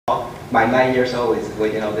my 9 years old is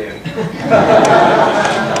waiting out there.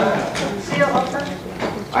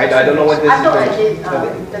 I don't know what this is. I thought I did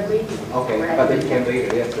the reading. Okay, right. but then you can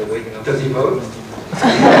wait. Yes, waiting out there. Does he vote?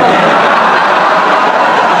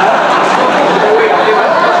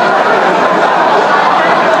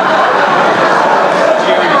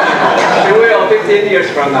 She will 15 years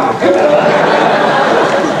from now.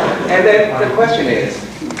 And then the question is,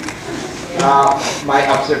 my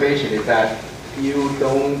observation is that you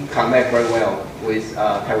don't connect very well with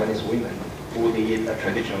Taiwanese women who lead a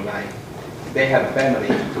traditional life. They have a family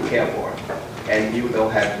to care for, and you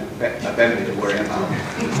don't have a family to worry about.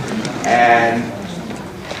 And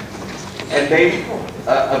they,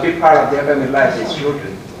 a big part of their family life is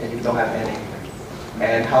children, and you don't have any.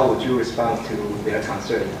 And how would you respond to their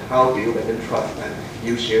concern? How do you let them trust that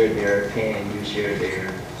you share their pain, you share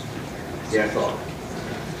their thought?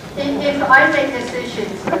 If I make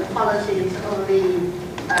decisions and policies only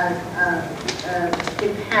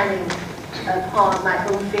depending upon my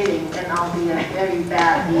own feeling, then I'll be a very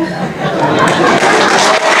bad leader.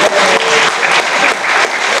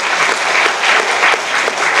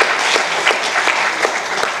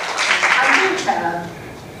 I do have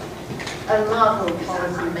a lot of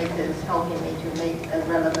policy makers helping me to make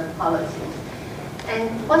relevant policies. And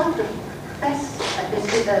one of the best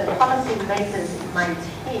policy makers in my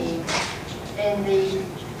team in the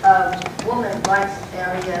women's rights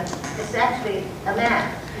area is actually a man.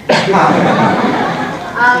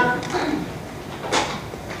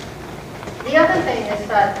 The other thing is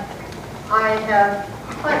that I have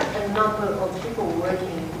quite a number of people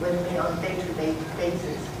working with me on a day-to-day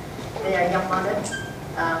basis. They are young mothers,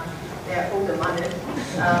 they are older mothers,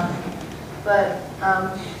 but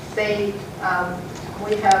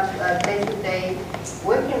we have a day-to-day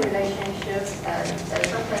working relationship, and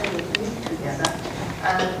sometimes we meet together,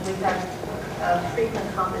 and we have frequent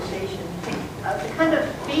conversations. The kind of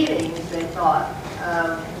feelings they got,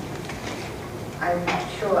 I'm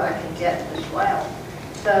sure I can get as well.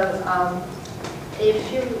 So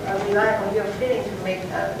if you rely on your feelings to make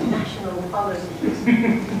national policies,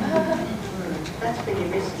 that's pretty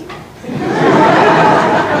risky.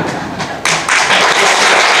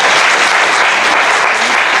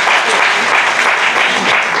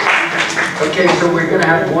 Okay, so we're going to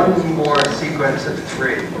have one more sequence of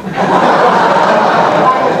 3. Good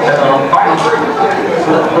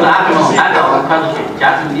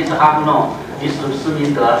afternoon. This afternoon, Mr.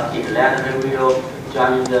 Siminder declared he will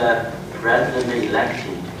join the president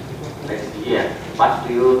election next year. What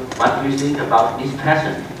do you think about this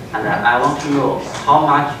person? And I want to know how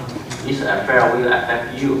much this affair will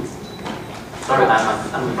affect you. Sorry,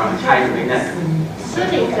 I'm from China.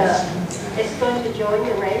 Siminder is going to join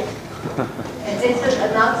the race. Is an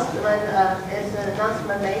announcement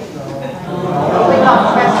made? We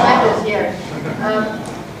got press matters here.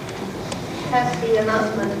 Has the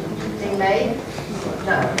announcement been made?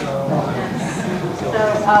 No. So,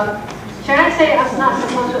 should I say I'm not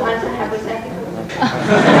supposed to answer hypothetically?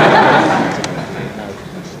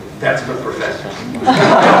 That's for Professor.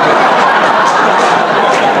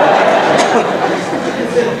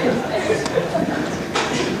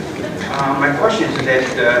 My question is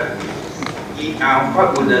that what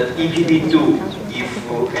would the EPP do if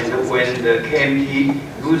and when the KMT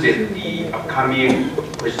loses the upcoming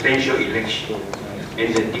presidential election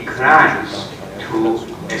and declines to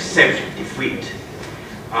accept defeat?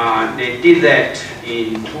 They did that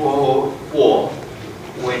in 2004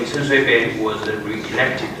 when Chen Shui-bian was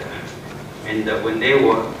re-elected and when they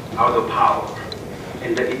were out of power.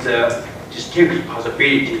 And it's a distinct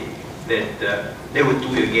possibility that they will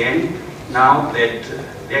do it again now that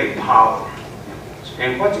they're in power.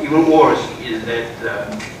 And what's even worse is that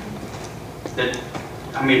the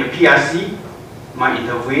PRC might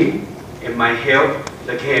intervene and might help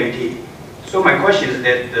the KMT. So my question is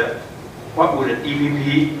that what would the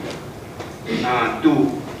DPP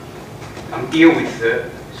do deal with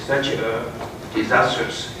such a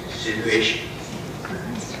disastrous situation?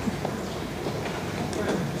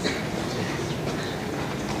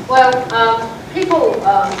 Well, people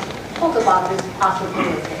talk about this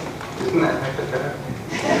possibility. Isn't that hypothetical?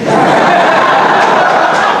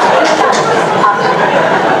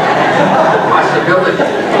 Possibility.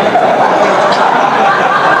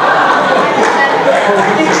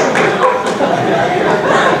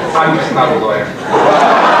 I'm just not a lawyer.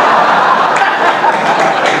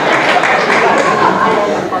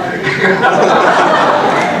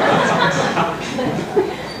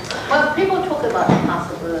 Well, people talk about the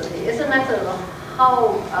possibility. It's a matter of how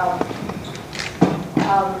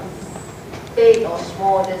big or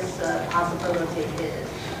small this possibility is.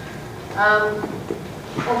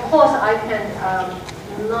 Of course, I can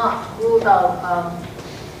not rule out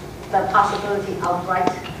the possibility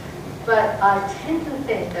outright, but I tend to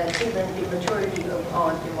think that given the maturity of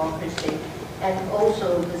our democracy and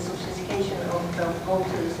also the sophistication of the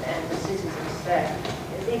voters and the citizens there,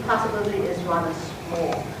 the possibility is rather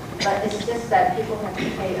small. But it's just that people have to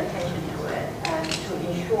pay attention to it and to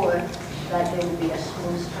ensure that there will be a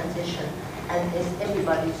smooth transition. And it's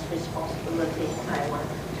everybody's responsibility in Taiwan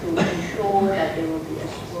to ensure that there will be a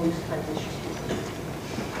smooth transition.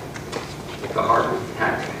 The hard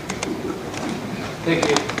task. Thank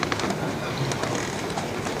you.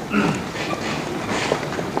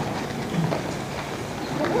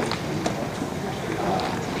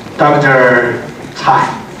 Dr. Tsai,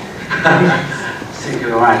 thank you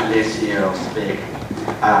very much. Let you speak.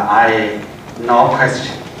 I no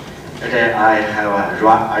question. Today I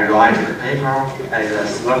write the paper as a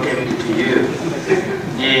small gift to you.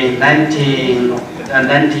 In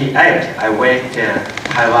 1998, I went to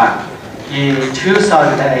Taiwan. In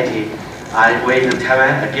 2018, I went to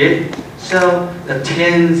Taiwan again. So the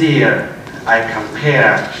 10th year, I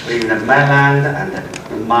compare with the mainland and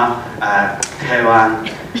Taiwan.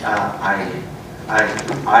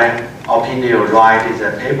 I opinion write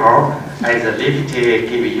the paper as a liberty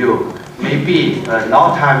give you. Maybe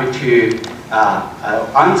no time to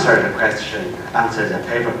answer the question, answer the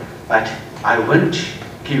paper, but I want to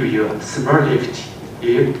give you a small liberty.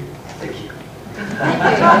 You? Thank you.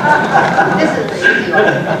 Thank you. This is the easy one.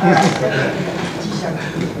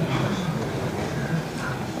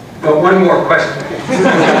 Well, one more question.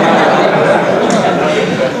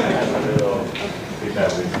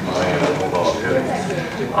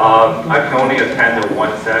 I can only attend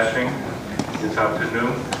one session this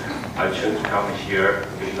afternoon. I chose to come here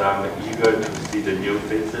because I'm eager to see the new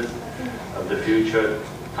faces of the future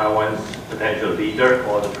Taiwan's potential leader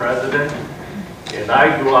or the president. And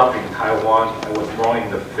I grew up in Taiwan. I was born in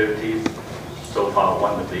the 50s, so far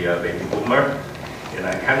one of the baby boomer. And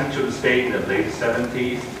I came to the state in the late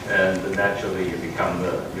 70s and naturally become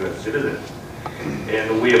a U.S. citizen.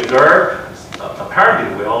 And we observed,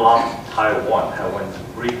 apparently we all love Taiwan. Taiwan's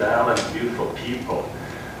great island, beautiful people.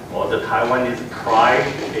 All the Taiwanese pride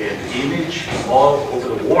and image all over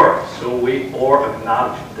the world. So we all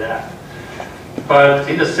acknowledge that. But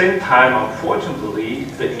in the same time, unfortunately,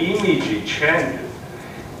 the image changes.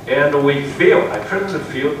 And we feel, I personally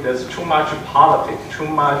feel there's too much politics, too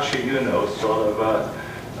much, sort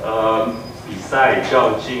of, 比赛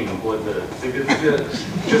较劲或者这个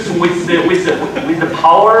就是 with the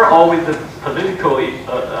power or with the political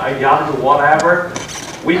ideology, whatever.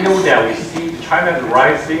 We know that we see China is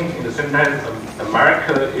rising, and at the same time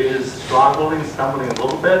America is struggling, stumbling a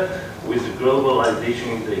little bit with globalization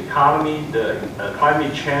in the economy, the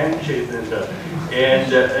climate change, and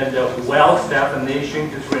the wealth stagnation,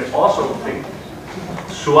 different also things.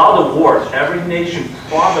 Throughout the world, every nation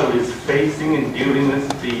probably is facing and dealing with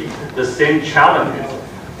the same challenges.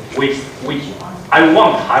 I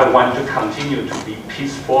want Taiwan to continue to be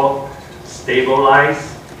peaceful,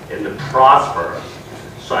 stabilized, and prosper.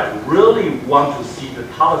 So I really want to see the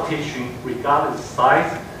politicians, regardless of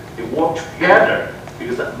size, they work together.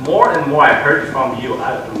 Because more and more I heard from you,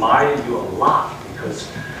 I admire you a lot. Because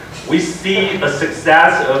we see a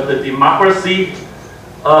success of the democracy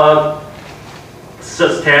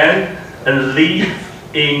sustain and live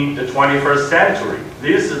in the 21st century.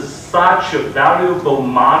 This is such a valuable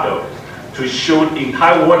model to show the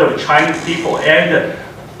entire world of Chinese people and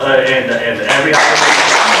every other nation.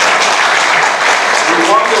 We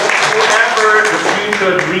want whoever the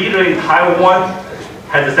future leader in Taiwan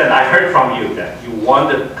has said, I heard from you that you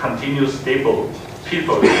want a continuous, stable,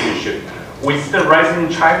 peaceful relationship. With the rising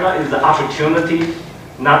in China is an opportunity,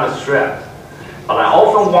 not a threat. But I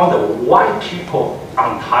often wonder why people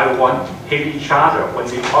on Taiwan hate each other when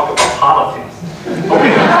they talk about politics.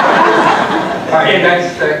 Okay. All right,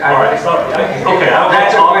 that's all right, sorry. Okay,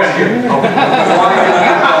 that's a question.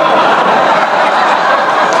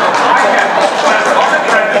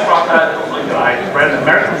 I have friends,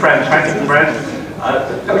 American friends, Chinese friends,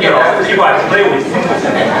 people I play with.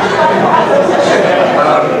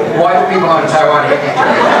 Why do people on Taiwan hate each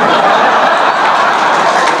other?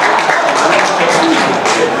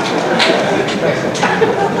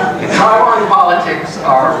 Taiwan politics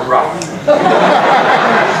are rough.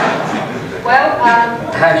 Well,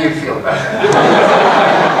 how do you feel about it?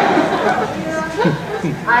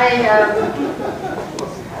 I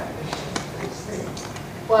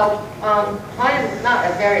am not a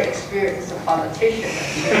very experienced politician.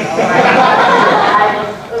 I'm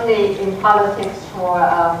only in politics for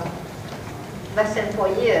less than 4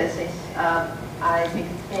 years since I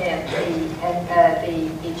and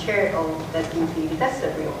the chair of the DPP. That's the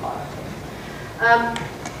real politics.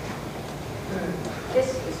 This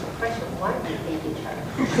is a question, why do we hate each other?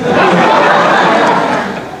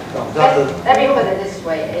 Let me put it this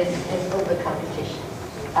way, it's over competition.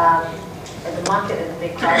 And the market is a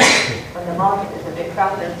bit crowded. When the market is a bit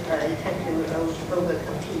crowded, you tend to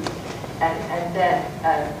over-compete. And then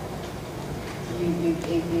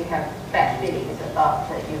you have bad feelings about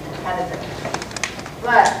your competitors.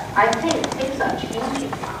 But I think things are changing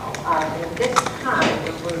now. In this time,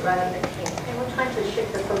 we're running a campaign. We're trying to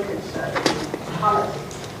shift the focus to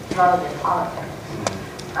politics rather than politics.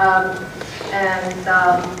 And I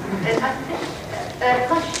think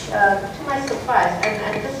much to my surprise,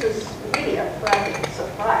 and this is really a pleasant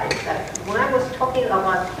surprise, that when I was talking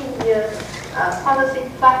about 10-year policy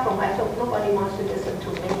platform, I thought nobody wants to listen to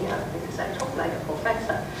me because I talk like a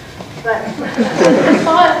professor. But the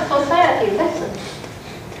society listens.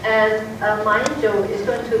 And Maingio is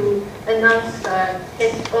going to announce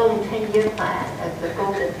his own 10-year plan as the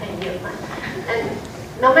golden 10-year plan. And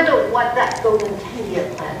no matter what that golden 10-year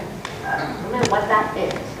plan, no matter what that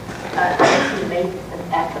is, I think he made an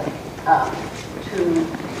effort to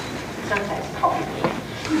sometimes copy me.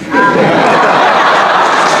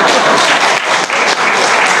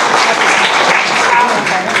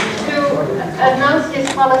 To announce his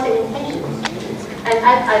policy intentions. And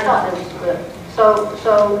I thought it was good. So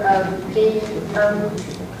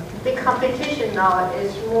the competition now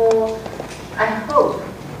is more, I hope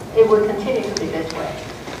it will continue to be this way.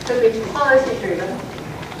 To be policy driven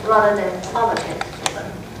rather than politics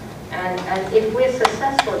driven. And if we're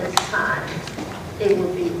successful this time, it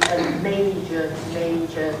will be a major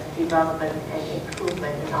development and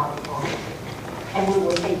improvement in our democracy. And we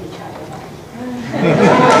will hate each other.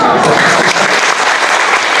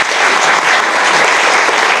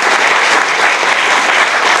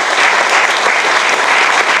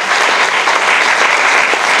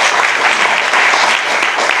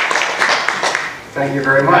 Thank you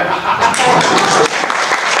very much.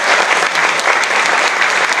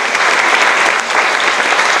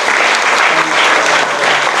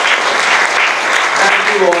 Thank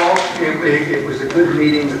you all. It was a good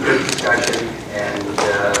meeting, a good discussion, and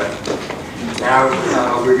now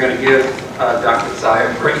we're going to give Dr. Tsai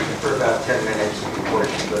a break for about 10 minutes before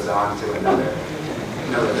she goes on to another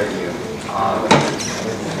venue.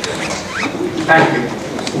 Thank you.